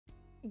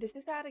this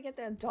is how to get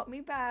the Adopt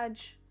Me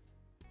badge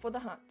for the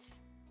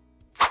hunt.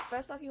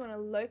 First off, you want to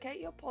locate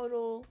your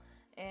portal,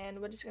 and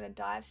we're just going to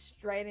dive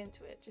straight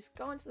into it. Just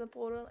go into the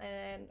portal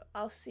and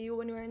I'll see you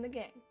when you're in the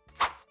game.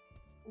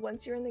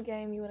 Once you're in the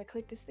game, you want to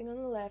click this thing on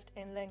the left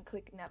and then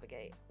click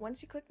navigate.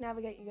 Once you click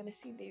navigate, you're going to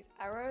see these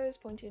arrows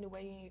pointing to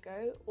where you need to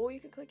go, or you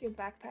can click your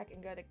backpack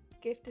and go to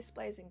gift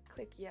displays and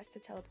click yes to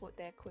teleport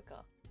there quicker.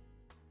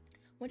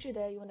 Once you're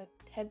there, you want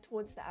to head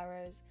towards the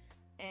arrows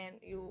and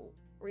you'll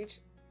reach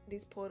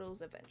these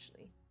portals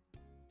eventually.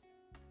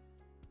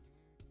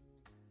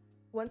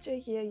 Once you're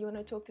here, you want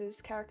to talk to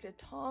this character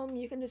Tom.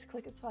 You can just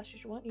click as fast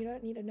as you want. You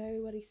don't need to know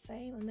what he's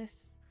saying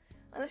unless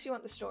you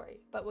want the story.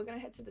 But we're going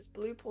to head to this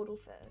blue portal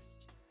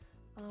first.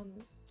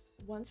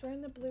 Once we're in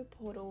the blue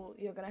portal,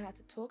 you're going to have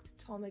to talk to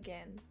Tom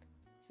again.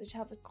 So just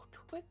have a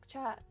quick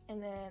chat,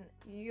 and then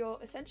you'll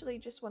essentially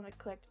just want to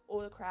collect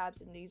all the crabs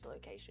in these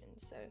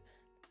locations. So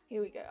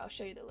here we go. I'll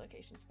show you the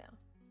locations now.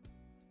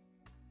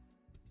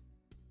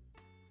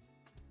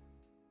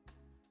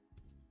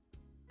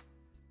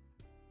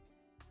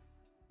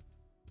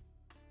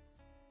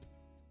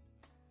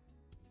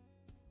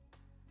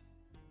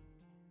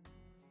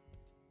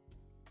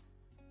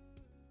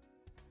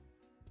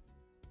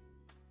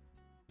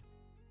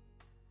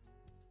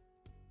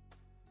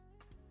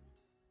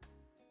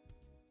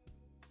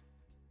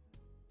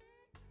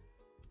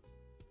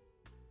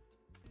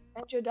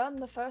 And you're done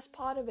the first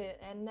part of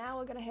it, and now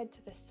we're gonna head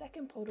to the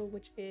second portal,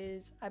 which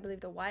is, I believe,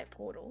 the white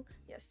portal.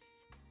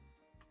 Yes.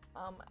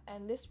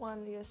 And this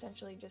one, you're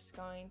essentially just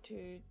going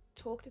to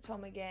talk to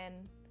Tom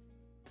again,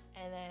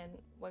 and then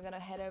we're gonna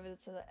head over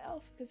to the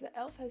elf because the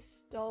elf has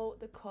stole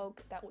the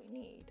cog that we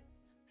need.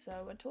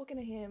 So we're talking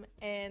to him,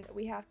 and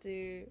we have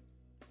to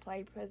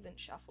play present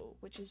shuffle,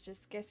 which is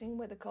just guessing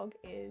where the cog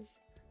is.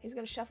 He's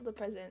gonna shuffle the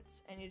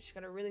presents, and you're just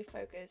gonna really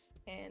focus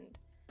and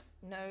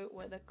know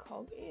where the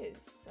cog is.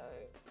 So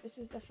this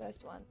is the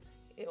first one.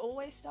 It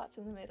always starts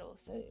in the middle,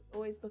 so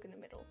always look in the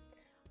middle.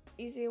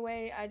 Easier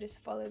way, I just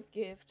followed the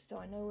gift so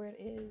I know where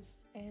it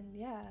is, and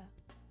yeah,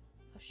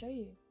 I'll show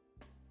you.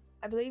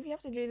 I believe you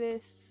have to do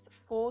this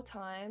 4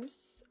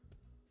 times,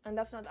 and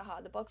that's not that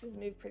hard. The boxes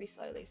move pretty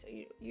slowly, so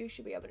you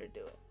should be able to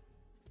do it.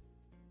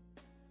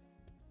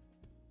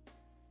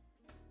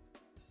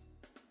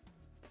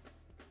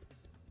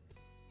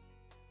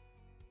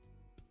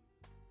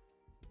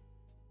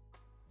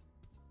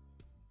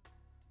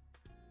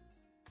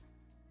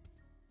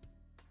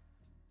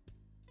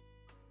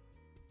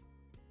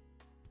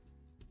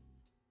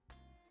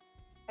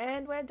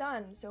 And we're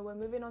done. So we're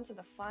moving on to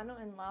the final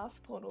and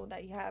last portal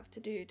that you have to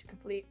do to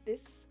complete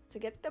this, to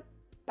get the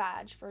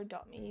badge for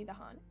Adopt Me, the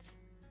hunt.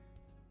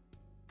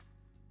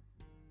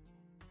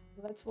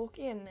 Let's walk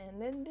in,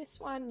 and then this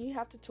one you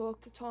have to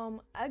talk to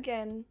Tom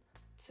again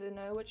to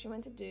know what you're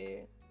meant to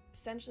do.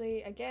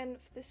 Essentially, again,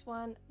 for this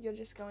one, you're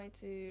just going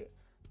to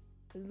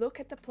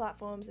look at the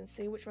platforms and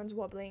see which one's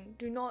wobbling.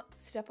 Do not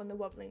step on the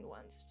wobbling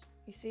ones.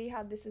 You see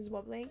how this is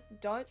wobbling?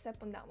 Don't step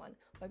on that one.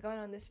 We're going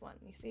on this one.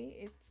 You see,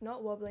 it's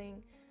not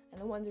wobbling, and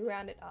the ones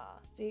around it are.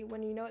 See,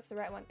 when you know it's the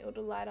right one,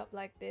 it'll light up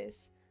like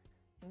this.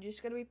 And you're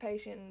just gotta be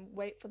patient and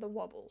wait for the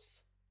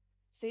wobbles.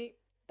 See,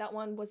 that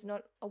one was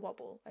not a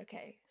wobble.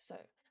 Okay, so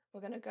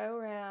we're gonna go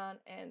around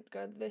and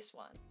go to this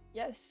one.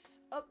 Yes,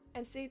 oh,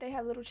 and see, they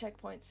have little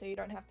checkpoints, so you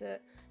don't have to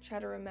try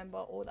to remember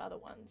all the other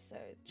ones. So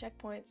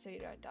checkpoints so you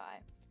don't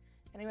die.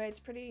 Anyway, it's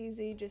pretty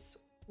easy. Just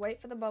wait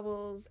for the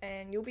bubbles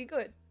and you'll be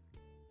good.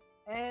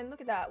 And look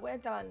at that, we're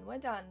done.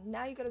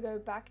 Now you gotta go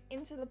back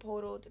into the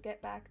portal to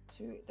get back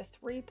to the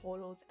 3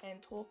 portals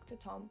and talk to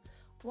Tom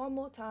one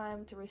more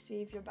time to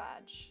receive your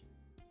badge.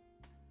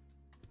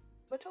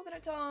 We're talking to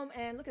Tom,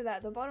 and look at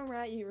that, the bottom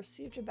right, you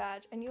received your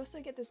badge, and you also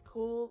get this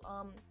cool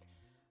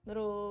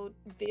little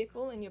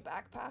vehicle in your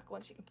backpack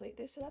once you complete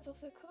this, so that's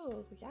also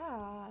cool.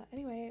 Yeah,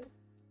 anyway,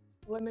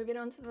 we're moving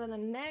on to the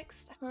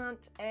next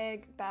hunt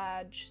egg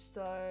badge,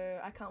 so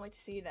I can't wait to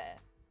see you there.